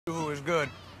Who is good.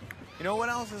 You know what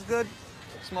else is good?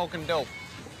 Smoking dope.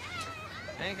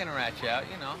 They ain't gonna rat you out,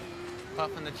 you know.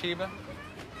 Puffing the chiba,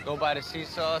 go by the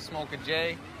seesaw, smoke a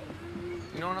J.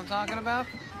 You know what I'm talking about?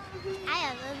 I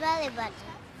have a belly button.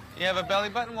 You have a belly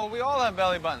button? Well, we all have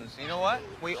belly buttons. You know what?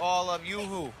 We all love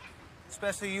Yoo-hoo.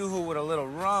 Especially Yoo-hoo with a little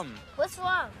rum. What's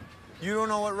wrong? You don't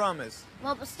know what rum is?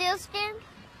 Rumplestilskin?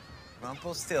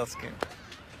 Rumplestilskin.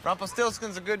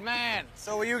 Rumpelstiltskin's a good man.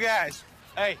 So are you guys.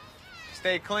 Hey,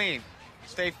 stay clean.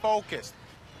 Stay focused.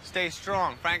 Stay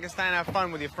strong. Frankenstein, have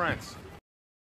fun with your friends.